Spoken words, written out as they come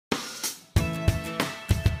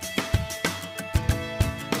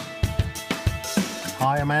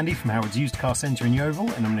Hi, I'm Andy from Howard's Used Car Centre in Yeovil,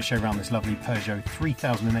 and I'm going to show you around this lovely Peugeot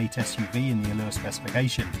 3008 SUV in the Allure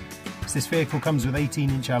specification. So this vehicle comes with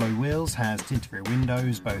 18-inch alloy wheels, has tinted rear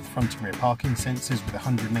windows, both front and rear parking sensors with a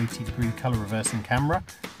 180-degree colour reversing camera.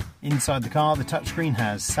 Inside the car, the touchscreen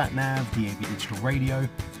has sat-nav, DAB digital radio,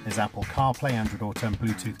 there's Apple CarPlay, Android Auto and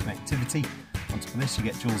Bluetooth connectivity. On top of this you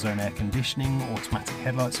get dual zone air conditioning, automatic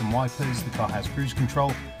headlights and wipers, the car has cruise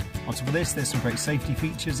control. On top of this there's some great safety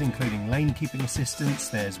features including lane keeping assistance,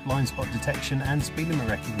 there's blind spot detection and speed limit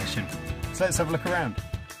recognition. So let's have a look around.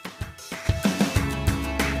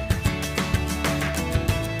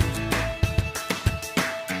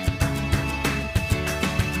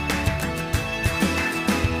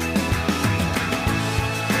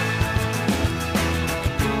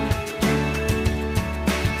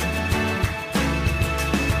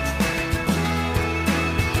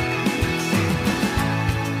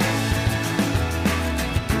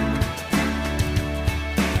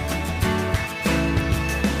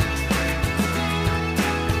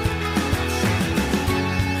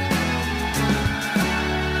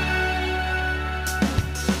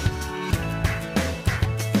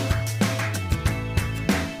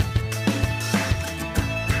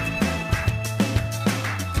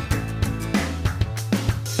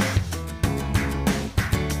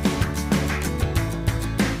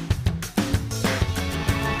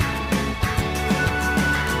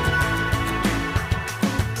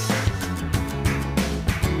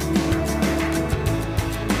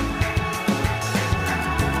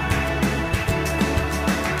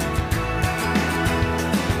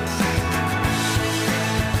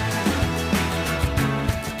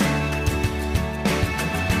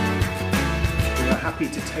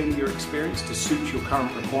 Happy to tailor your experience to suit your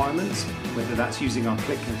current requirements, whether that's using our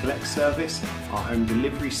click and collect service, our home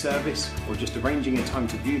delivery service, or just arranging a time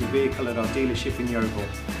to view the vehicle at our dealership in Yeovil.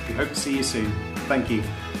 We hope to see you soon. Thank you.